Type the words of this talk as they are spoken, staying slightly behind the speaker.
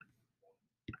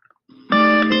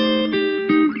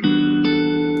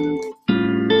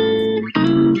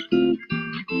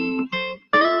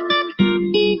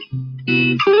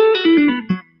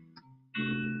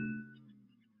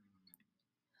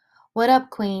up,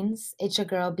 Queens? It's your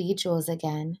girl B Jules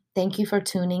again. Thank you for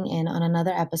tuning in on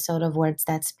another episode of Words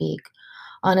That Speak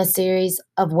on a series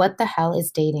of What the Hell is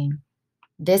Dating?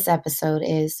 This episode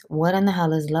is What in the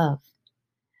Hell is Love?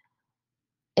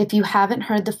 If you haven't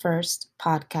heard the first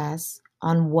podcast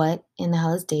on What in the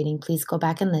Hell is Dating, please go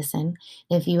back and listen.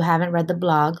 If you haven't read the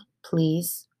blog,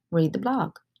 please read the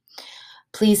blog.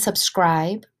 Please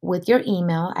subscribe with your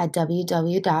email at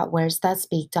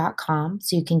www.wordsthatspeak.com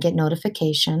so you can get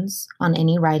notifications on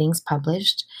any writings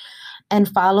published. And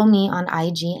follow me on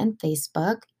IG and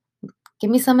Facebook. Give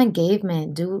me some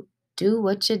engagement. Do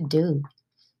what you do.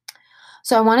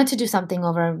 So I wanted to do something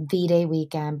over V-Day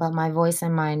weekend, but my voice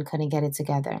and mind couldn't get it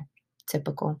together.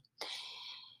 Typical.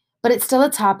 But it's still a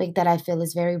topic that I feel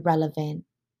is very relevant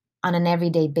on an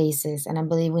everyday basis, and I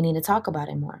believe we need to talk about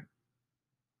it more.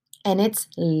 And it's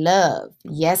love.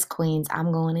 Yes, Queens,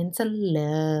 I'm going into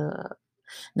love.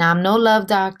 Now, I'm no love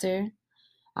doctor.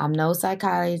 I'm no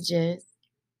psychologist.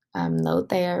 I'm no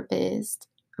therapist.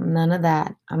 I'm none of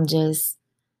that. I'm just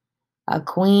a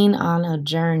queen on a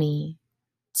journey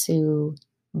to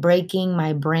breaking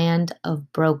my brand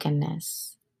of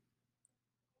brokenness.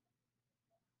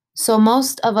 So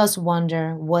most of us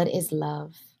wonder, what is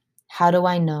love? How do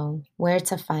I know? Where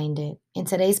to find it? In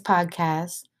today's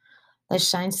podcast, let's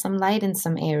shine some light in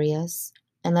some areas,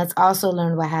 and let's also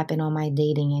learn what happened on my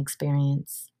dating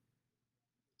experience.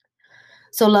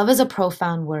 So love is a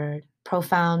profound word,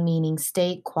 profound meaning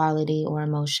state, quality, or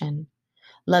emotion.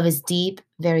 Love is deep,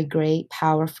 very great,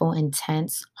 powerful,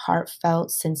 intense, heartfelt,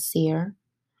 sincere,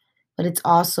 but it's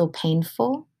also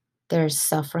painful. There's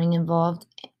suffering involved,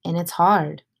 and it's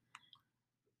hard.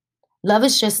 Love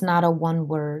is just not a one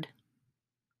word.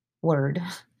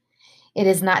 It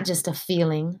is not just a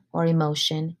feeling or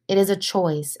emotion. It is a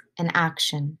choice, an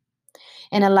action.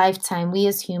 In a lifetime, we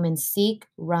as humans seek,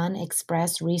 run,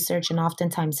 express, research, and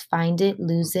oftentimes find it,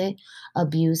 lose it,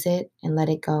 abuse it, and let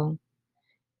it go.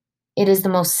 It is the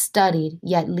most studied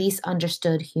yet least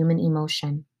understood human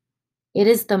emotion. It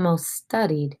is the most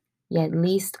studied yet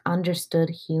least understood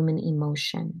human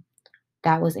emotion.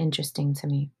 That was interesting to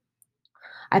me.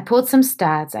 I pulled some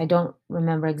stats. I don't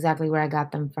remember exactly where I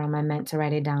got them from. I meant to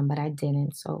write it down, but I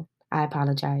didn't, so I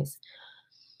apologize.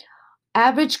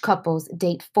 Average couples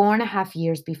date 4.5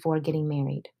 years before getting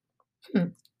married.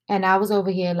 And I was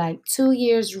over here like 2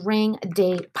 years ring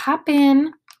date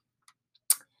poppin'.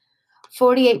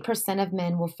 48% of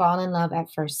men will fall in love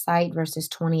at first sight versus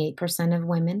 28% of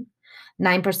women.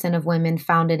 9% of women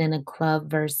found it in a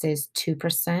club versus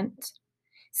 2%.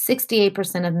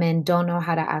 68% of men don't know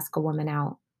how to ask a woman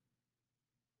out.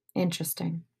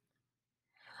 Interesting.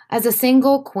 As a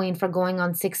single queen for going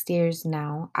on 6 years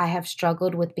now, I have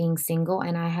struggled with being single,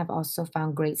 and I have also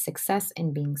found great success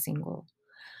in being single.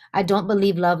 I don't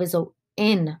believe love is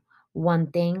in one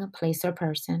thing, place, or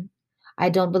person. I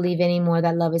don't believe anymore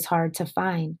that love is hard to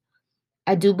find.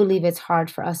 I do believe it's hard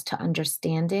for us to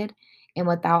understand it, and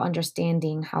without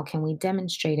understanding, how can we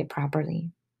demonstrate it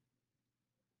properly?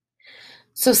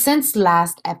 So since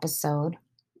last episode,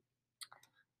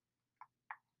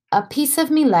 a piece of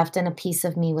me left and a piece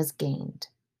of me was gained.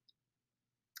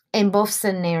 In both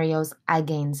scenarios, I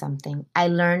gained something. I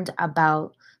learned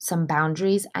about some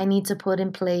boundaries I need to put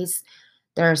in place.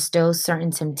 There are still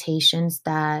certain temptations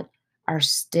that are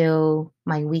still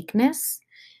my weakness,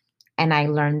 and I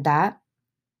learned that.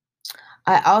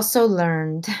 I also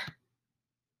learned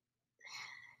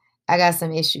I got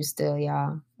some issues still,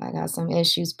 y'all. I got some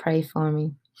issues. Pray for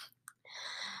me.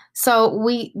 So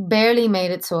we barely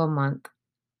made it to a month.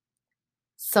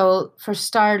 So for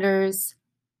starters,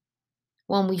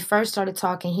 when we first started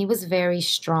talking, he was very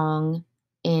strong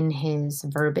in his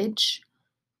verbiage,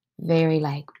 very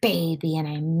like, baby, and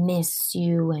I miss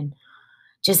you, and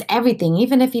just everything.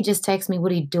 Even if he just texts me,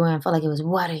 what are you doing? I felt like it was,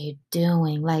 what are you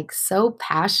doing? Like so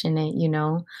passionate, you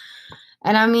know?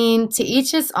 And I mean, to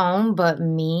each his own, but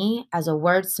me as a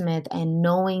wordsmith and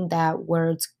knowing that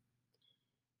words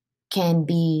can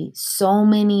be so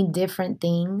many different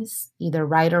things, either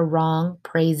right or wrong,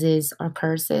 praises or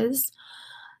curses.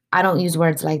 I don't use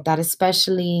words like that,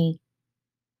 especially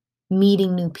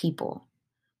meeting new people.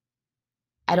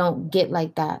 I don't get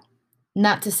like that.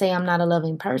 Not to say I'm not a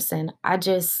loving person. Or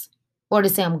to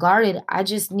say I'm guarded. I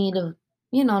just need to,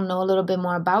 know a little bit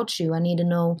more about you. I need to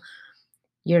know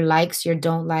your likes, your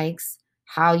don't likes,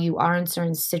 how you are in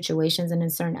certain situations and in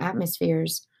certain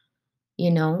atmospheres.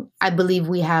 I believe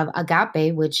we have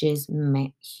agape, which is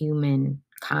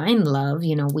humankind love.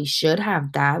 We should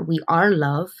have that. We are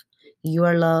love. You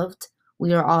are loved.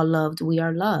 We are all loved. We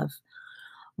are love.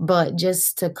 But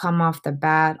just to come off the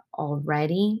bat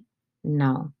already,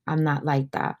 no, I'm not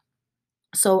like that.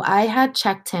 So I had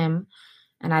checked him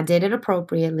and I did it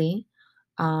appropriately,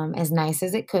 as nice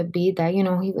as it could be that,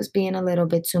 he was being a little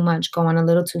bit too much, going a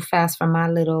little too fast for my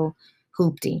little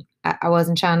hoopty. I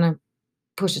wasn't trying to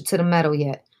push it to the metal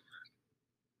yet.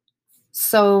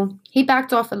 So he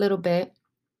backed off a little bit.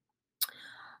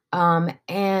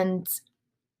 And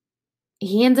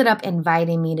he ended up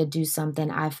inviting me to do something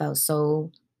I felt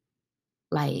so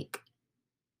like,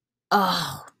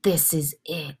 oh, this is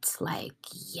it. Like,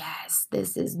 yes,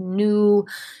 this is new.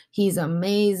 He's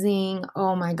amazing.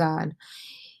 Oh my God.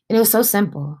 And it was so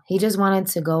simple. He just wanted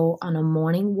to go on a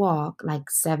morning walk,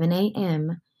 like 7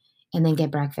 a.m., and then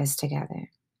get breakfast together.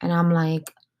 And I'm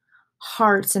like,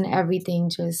 hearts and everything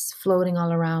just floating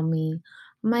all around me.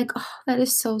 I'm like, oh, that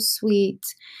is so sweet.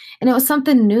 And it was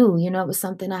something new, it was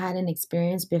something I hadn't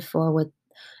experienced before with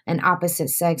an opposite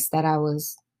sex that I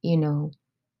was,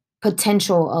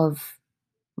 potential of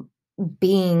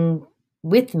being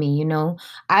with me,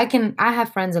 I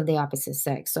have friends of the opposite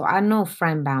sex, so I know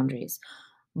friend boundaries.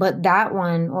 But that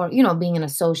one, or, being an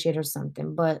associate or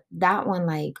something, but that one,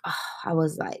 like, I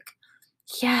was like,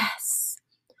 yes.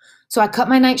 So I cut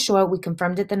my night short. We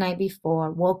confirmed it the night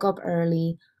before, woke up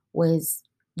early, was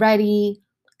ready,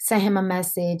 sent him a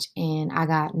message, and I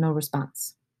got no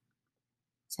response.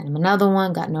 Sent him another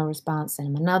one, got no response. Sent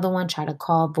him another one, tried to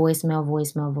call, voicemail,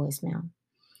 voicemail, voicemail.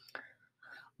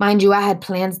 Mind you, I had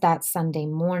plans that Sunday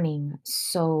morning.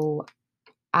 So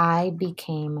I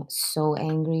became so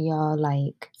angry, y'all.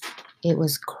 Like, it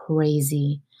was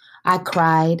crazy. I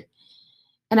cried.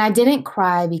 And I didn't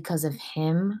cry because of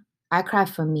him. I cried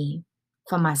for me,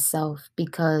 for myself,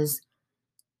 because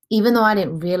even though I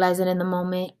didn't realize it in the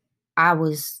moment, I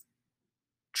was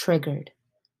triggered.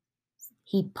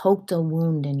 He poked a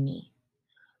wound in me.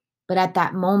 But at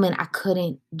that moment, I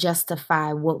couldn't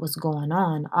justify what was going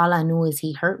on. All I knew is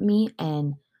he hurt me,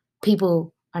 and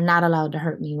people are not allowed to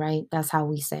hurt me, right? That's how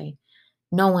we say.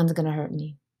 No one's going to hurt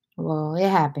me. Well, it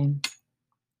happened.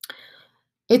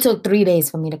 It took 3 days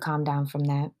for me to calm down from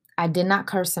that. I did not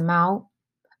curse him out.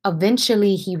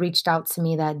 Eventually, he reached out to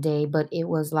me that day, but it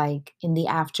was like in the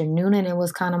afternoon, and it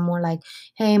was kind of more like,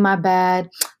 "Hey, my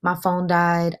bad. My phone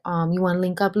died. You want to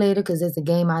link up later? Because there's a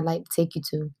game I'd like to take you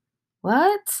to."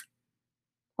 What?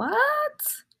 What?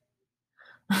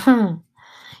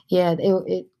 Yeah,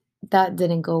 it that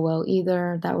didn't go well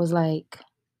either. That was like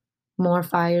more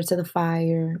fire to the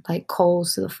fire, like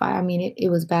coals to the fire. I mean, it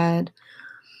was bad.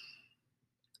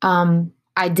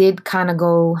 I did kind of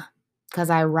go because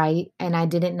I write and I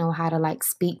didn't know how to like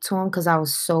speak to him because I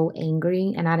was so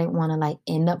angry and I didn't want to like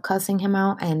end up cussing him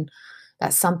out. And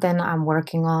that's something I'm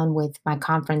working on with my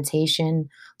confrontation,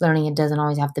 learning it doesn't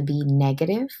always have to be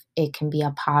negative, it can be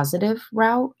a positive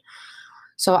route.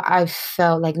 So I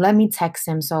felt like, let me text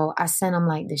him. So I sent him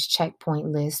like this checkpoint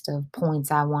list of points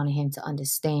I wanted him to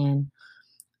understand.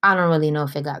 I don't really know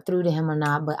if it got through to him or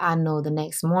not, but I know the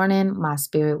next morning my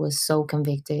spirit was so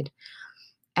convicted.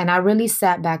 And I really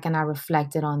sat back and I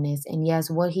reflected on this. And yes,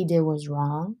 what he did was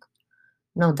wrong.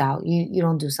 No doubt. You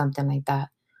don't do something like that.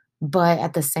 But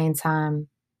at the same time,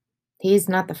 he's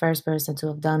not the first person to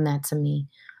have done that to me.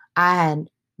 I had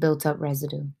built up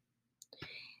residue,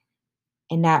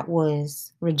 and that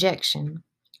was rejection.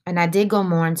 And I did go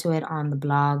more into it on the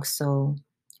blog. So,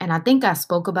 and I think I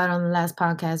spoke about it on the last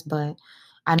podcast, but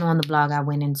I know on the blog I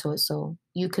went into it. So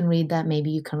you can read that.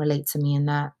 Maybe you can relate to me in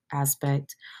that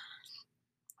aspect.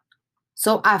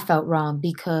 So I felt wrong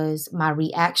because my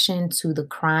reaction to the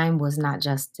crime was not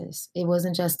justice. It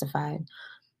wasn't justified.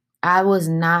 I was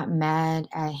not mad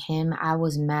at him. I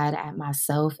was mad at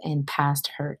myself and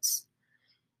past hurts.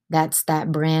 That's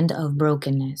that brand of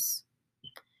brokenness.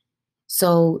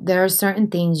 So there are certain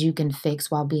things you can fix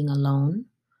while being alone,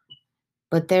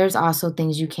 but there's also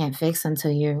things you can't fix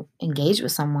until you're engaged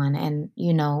with someone. And,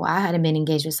 I hadn't been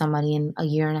engaged with somebody in a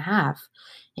year and a half.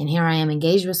 And here I am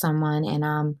engaged with someone and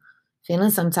I'm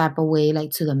feeling some type of way, like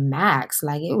to the max.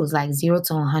 Like it was like 0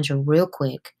 to 100 real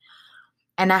quick.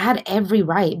 And I had every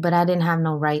right, but I didn't have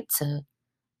no right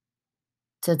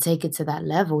to take it to that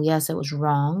level. Yes, it was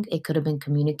wrong. It could have been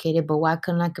communicated, but why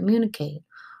couldn't I communicate?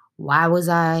 Why was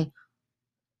I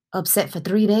upset for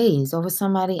 3 days over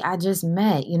somebody I just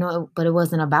met? But it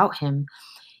wasn't about him.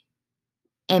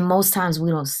 And most times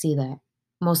we don't see that.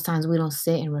 Most times we don't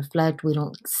sit and reflect. We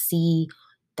don't see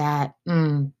that,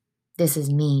 this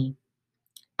is me.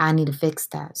 I need to fix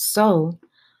that. So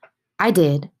I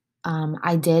did.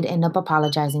 I did end up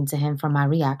apologizing to him for my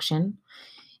reaction.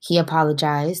 He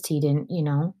apologized. He didn't,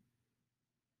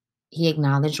 he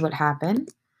acknowledged what happened.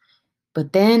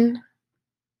 But then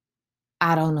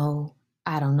I don't know.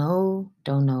 I don't know.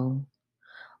 Don't know.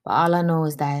 But all I know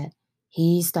is that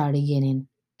he started getting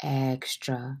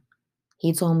extra.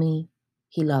 He told me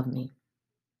he loved me.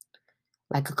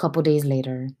 Like a couple days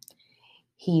later,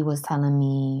 he was telling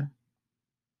me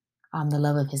I'm the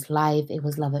love of his life. It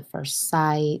was love at first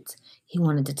sight. He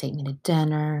wanted to take me to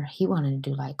dinner. He wanted to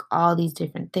do like all these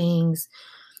different things.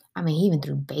 I mean, he even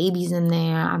threw babies in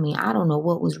there. I mean, I don't know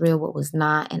what was real, what was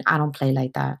not, and I don't play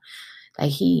like that.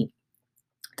 Like he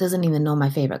doesn't even know my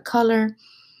favorite color.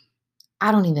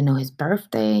 I don't even know his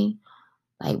birthday.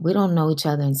 Like we don't know each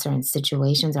other in certain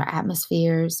situations or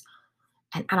atmospheres,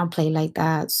 and I don't play like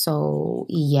that. So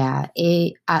yeah,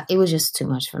 it was just too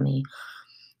much for me.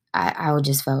 I would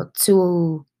just felt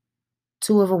too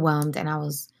overwhelmed, and it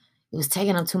was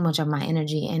taking up too much of my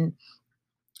energy, and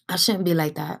I shouldn't be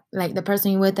like that. Like the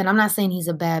person you're with, and I'm not saying he's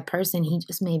a bad person. He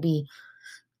just may be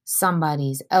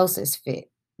somebody's else's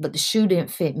fit, but the shoe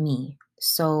didn't fit me.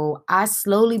 So I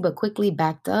slowly but quickly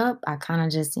backed up. I kind of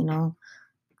just, didn't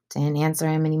answer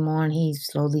him anymore, and he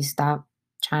slowly stopped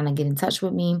trying to get in touch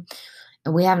with me,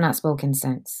 and we have not spoken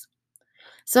since.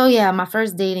 So yeah, my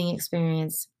first dating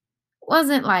experience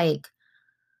wasn't like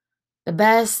the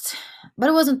best, but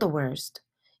it wasn't the worst.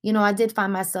 I did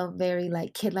find myself very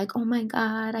like kid, like, oh my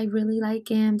God, I really like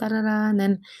him, da da da. And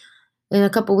then in a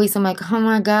couple weeks, I'm like, oh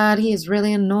my God, he is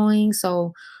really annoying.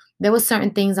 So there was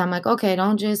certain things I'm like, okay,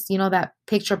 don't just, that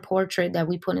picture portrait that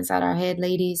we put inside our head,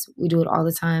 ladies. We do it all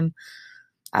the time.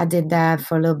 I did that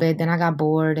for a little bit, then I got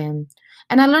bored and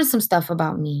I learned some stuff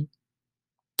about me.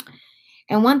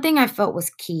 And one thing I felt was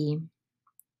key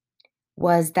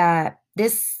was that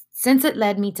this since it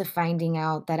led me to finding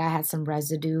out that I had some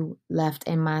residue left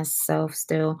in myself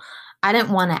still, I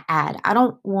didn't want to add. I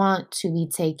don't want to be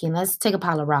taking, let's take a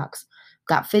pile of rocks.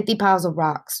 Got 50 piles of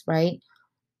rocks, right?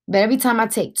 But every time I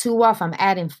take two off, I'm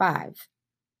adding five.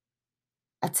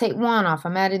 I take one off,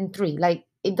 I'm adding three. Like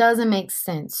it doesn't make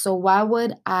sense. So why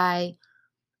would I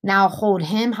now hold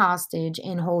him hostage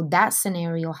and hold that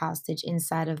scenario hostage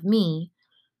inside of me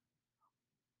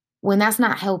when that's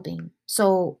not helping?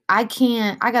 So I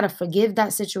got to forgive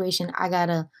that situation. I got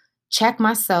to check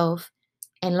myself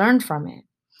and learn from it.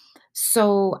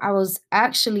 So I was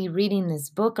actually reading this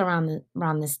book around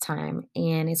this time,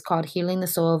 and it's called Healing the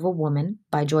Soul of a Woman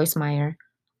by Joyce Meyer.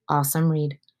 Awesome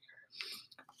read.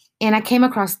 And I came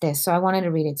across this, so I wanted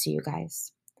to read it to you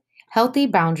guys. Healthy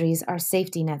boundaries are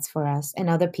safety nets for us and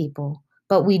other people,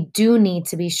 but we do need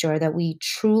to be sure that we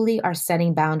truly are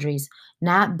setting boundaries,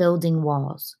 not building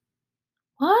walls.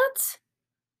 What?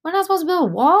 We're not supposed to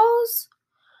build walls?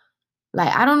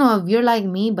 Like, I don't know if you're like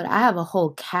me, but I have a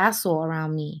whole castle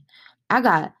around me. I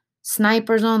got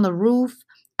snipers on the roof.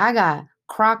 I got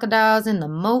crocodiles in the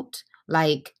moat.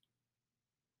 Like,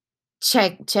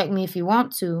 check me if you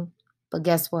want to. But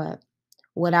guess what?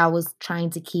 What I was trying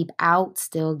to keep out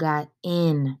still got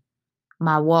in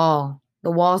my wall. The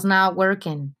wall's not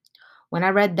working. When I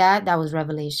read that, that was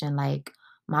revelation. Like,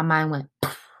 my mind went,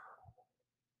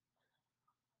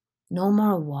 no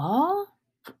more wall?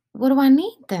 What do I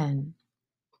need then?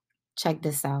 Check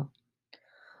this out.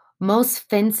 Most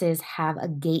fences have a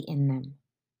gate in them.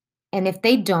 And if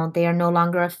they don't, they are no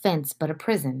longer a fence, but a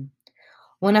prison.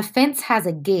 When a fence has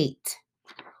a gate,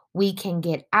 we can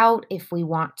get out if we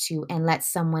want to and let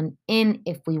someone in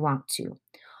if we want to.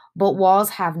 But walls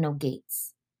have no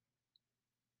gates.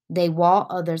 They wall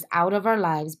others out of our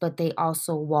lives, but they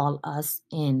also wall us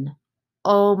in.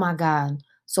 Oh my God.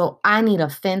 So I need a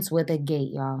fence with a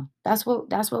gate, y'all. That's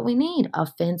what we need. A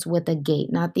fence with a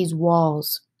gate, not these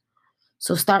walls.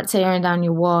 So start tearing down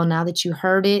your wall. Now that you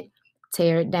heard it,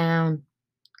 tear it down.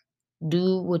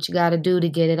 Do what you got to do to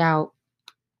get it out.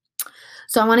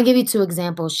 So I want to give you two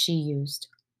examples she used.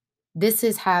 This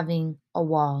is having a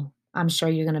wall. I'm sure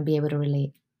you're going to be able to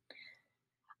relate.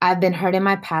 I've been hurt in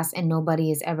my past and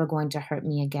nobody is ever going to hurt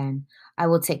me again. I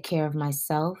will take care of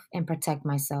myself and protect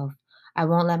myself. I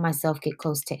won't let myself get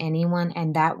close to anyone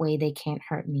and that way they can't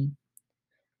hurt me.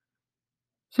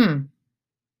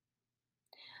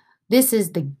 This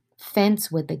is the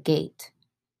fence with the gate.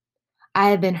 I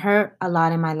have been hurt a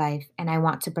lot in my life and I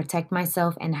want to protect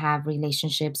myself and have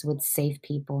relationships with safe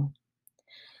people.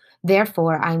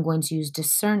 Therefore, I'm going to use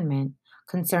discernment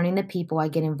concerning the people I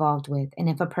get involved with. And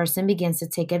if a person begins to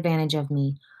take advantage of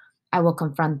me, I will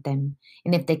confront them.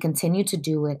 And if they continue to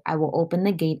do it, I will open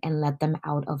the gate and let them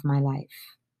out of my life.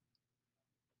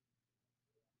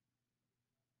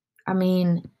 I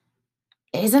mean,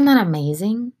 isn't that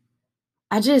amazing?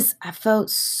 I felt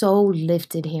so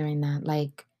lifted hearing that.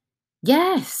 Like,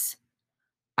 yes,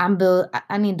 I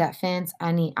need that fence.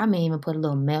 I may even put a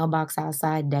little mailbox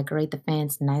outside, decorate the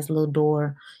fence, nice little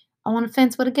door. I want a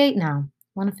fence with a gate now.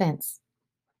 I want a fence.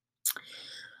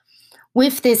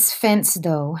 With this fence,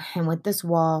 though, and with this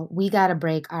wall, we got to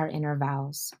break our inner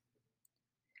vows.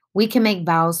 We can make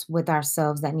vows with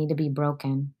ourselves that need to be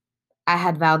broken. I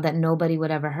had vowed that nobody would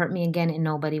ever hurt me again and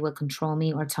nobody would control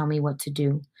me or tell me what to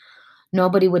do.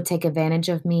 Nobody would take advantage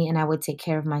of me and I would take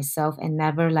care of myself and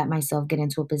never let myself get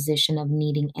into a position of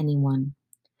needing anyone.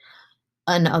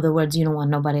 In other words, you don't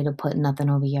want nobody to put nothing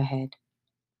over your head.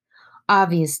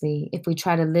 Obviously, if we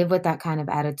try to live with that kind of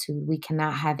attitude, we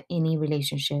cannot have any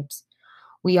relationships.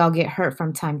 We all get hurt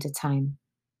from time to time.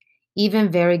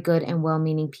 Even very good and well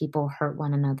meaning people hurt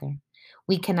one another.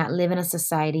 We cannot live in a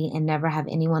society and never have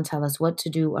anyone tell us what to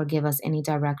do or give us any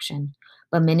direction.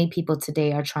 But many people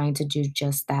today are trying to do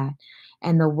just that.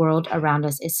 And the world around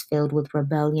us is filled with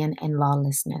rebellion and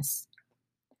lawlessness.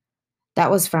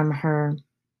 That was from her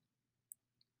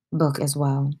book as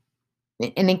well.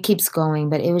 And it keeps going,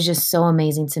 but it was just so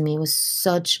amazing to me. It was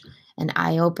such an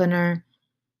eye opener.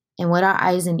 And what our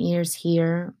eyes and ears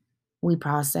hear, we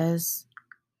process.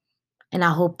 And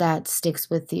I hope that sticks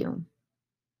with you.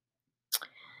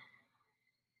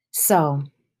 So,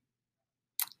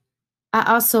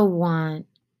 I also want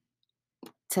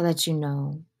to let you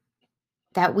know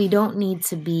that we don't need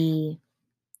to be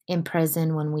in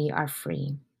prison when we are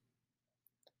free.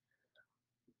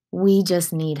 We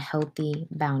just need healthy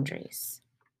boundaries.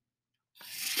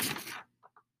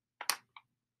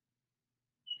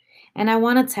 And I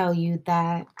want to tell you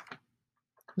that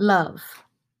love,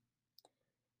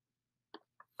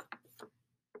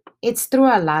 it's through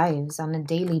our lives on a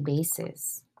daily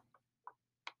basis.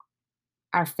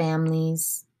 Our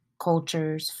families,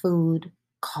 cultures, food,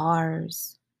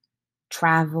 cars,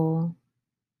 travel,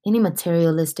 any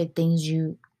materialistic things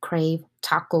you crave,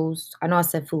 tacos. I know I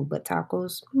said food, but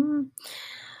tacos.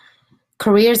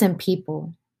 Careers and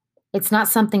people. It's not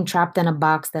something trapped in a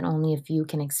box that only a few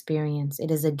can experience. It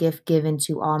is a gift given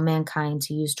to all mankind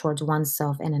to use towards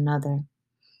oneself and another.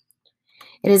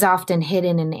 It is often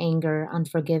hidden in anger,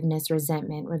 unforgiveness,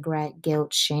 resentment, regret,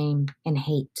 guilt, shame, and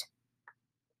hate.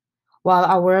 While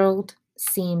our world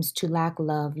seems to lack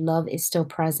love, love is still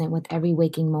present with every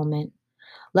waking moment.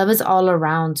 Love is all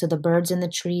around, to the birds in the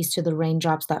trees, to the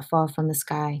raindrops that fall from the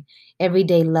sky. Every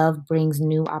day, love brings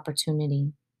new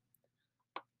opportunity.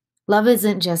 Love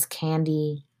isn't just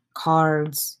candy,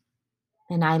 cards,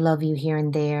 and I love you here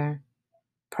and there,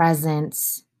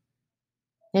 presents.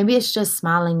 Maybe it's just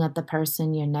smiling at the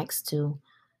person you're next to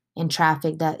in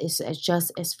traffic that is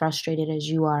just as frustrated as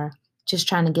you are, just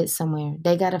trying to get somewhere.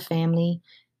 They got a family,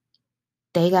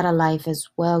 they got a life as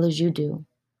well as you do.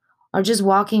 Or just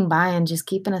walking by and just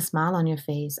keeping a smile on your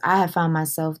face. I have found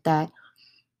myself that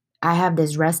I have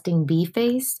this resting bee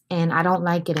face and I don't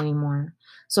like it anymore.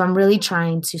 So I'm really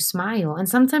trying to smile. And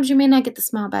sometimes you may not get the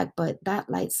smile back, but that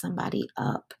lights somebody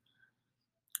up.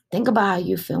 Think about how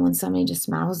you feel when somebody just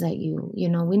smiles at you. You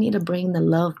know, we need to bring the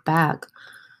love back.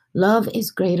 Love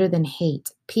is greater than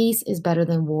hate. Peace is better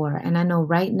than war. And I know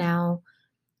right now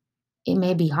it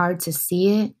may be hard to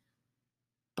see it,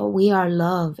 but we are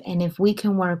love. And if we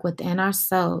can work within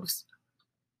ourselves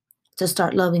to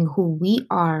start loving who we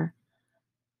are,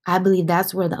 I believe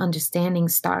that's where the understanding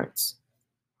starts,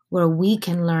 where we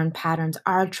can learn patterns,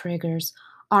 our triggers,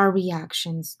 our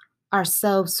reactions,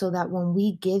 ourselves, so that when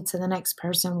we give to the next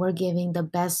person, we're giving the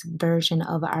best version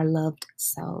of our loved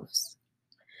selves.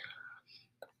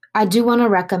 I do want to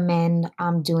recommend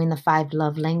doing the 5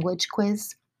 love language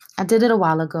quiz. I did it a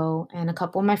while ago, and a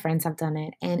couple of my friends have done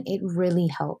it, and it really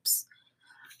helps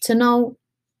to know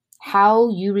how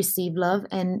you receive love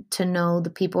and to know the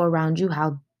people around you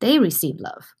how they receive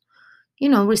love. You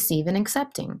know, receive and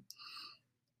accepting.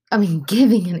 I mean,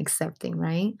 giving and accepting,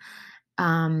 right?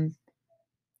 Um,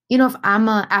 you know, if I'm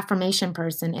a affirmation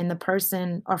person and the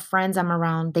person or friends I'm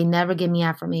around, they never give me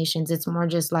affirmations. It's more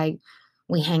just like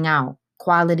we hang out,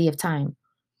 quality of time.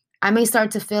 I may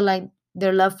start to feel like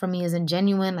their love for me isn't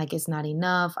genuine, like it's not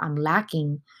enough, I'm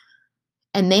lacking.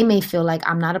 And they may feel like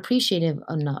I'm not appreciative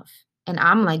enough. And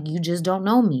I'm like, you just don't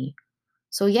know me.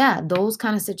 So, yeah, those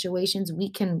kind of situations,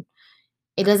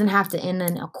 it doesn't have to end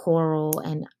in a quarrel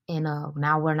and in a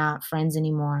now we're not friends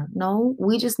anymore. No,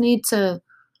 we just need to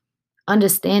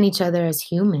understand each other as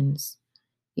humans.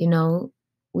 You know,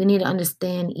 we need to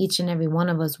understand each and every one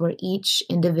of us. We're each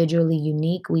individually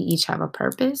unique. We each have a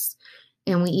purpose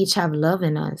and we each have love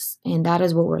in us. And that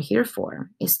is what we're here for,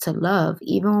 is to love,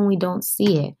 even when we don't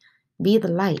see it. Be the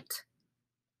light.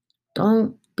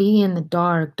 Don't be in the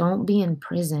dark. Don't be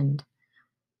imprisoned.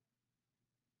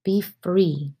 Be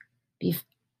free. Be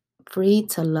free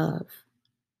to love.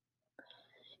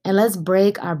 And let's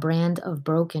break our brand of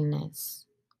brokenness.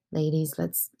 Ladies,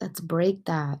 let's break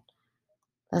that.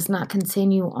 Let's not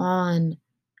continue on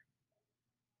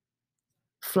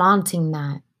flaunting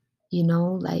that,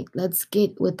 like let's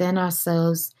get within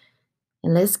ourselves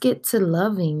and let's get to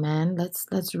loving, man.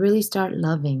 Let's really start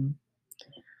loving.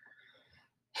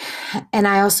 And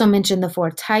I also mentioned the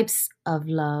four types of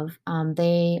love.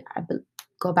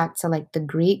 Go back to like the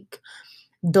Greek.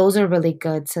 Those are really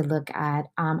good to look at.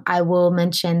 I will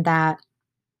mention that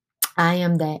I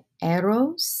am the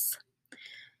eros,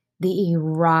 the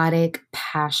erotic,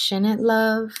 passionate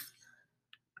love.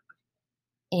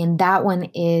 And that one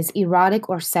is erotic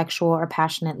or sexual or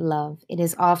passionate love. It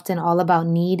is often all about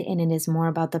need and it is more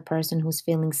about the person who's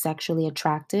feeling sexually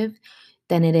attractive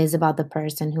than it is about the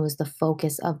person who is the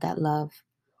focus of that love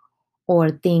or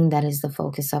thing that is the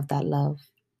focus of that love.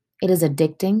 It is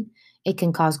addicting. It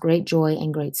can cause great joy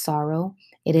and great sorrow.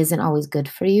 It isn't always good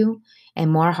for you.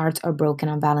 And more hearts are broken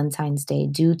on Valentine's Day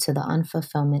due to the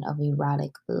unfulfillment of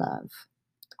erotic love.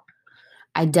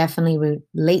 I definitely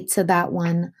relate to that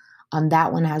one.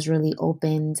 That one has really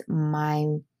opened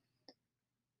my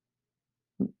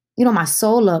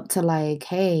soul up to like,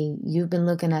 hey, you've been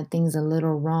looking at things a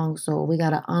little wrong. So we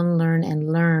got to unlearn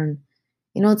and learn.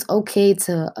 It's okay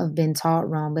to have been taught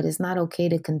wrong, but it's not okay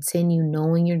to continue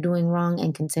knowing you're doing wrong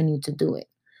and continue to do it.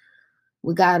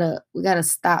 We gotta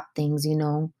stop things.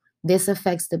 This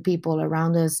affects the people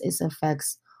around us. It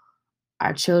affects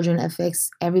our children, affects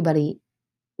everybody.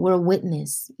 We're a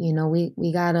witness.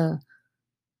 We're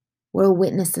a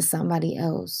witness to somebody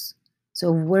else.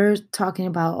 So we're talking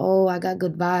about, oh, I got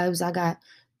good vibes, I got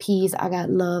peace, I got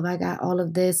love, I got all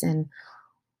of this. And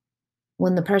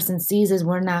when the person sees us,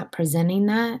 we're not presenting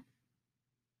that,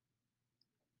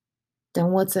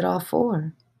 then what's it all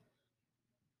for?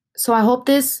 So I hope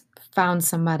this found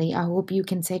somebody. I hope you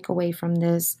can take away from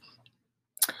this.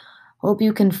 Hope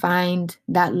you can find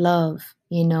that love.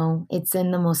 It's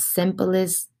in the most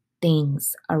simplest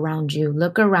things around you.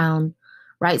 Look around,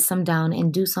 write some down,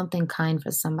 and do something kind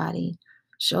for somebody.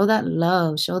 Show that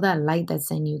love, show that light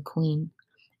that's in you, Queen.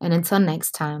 And until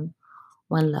next time,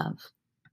 one love.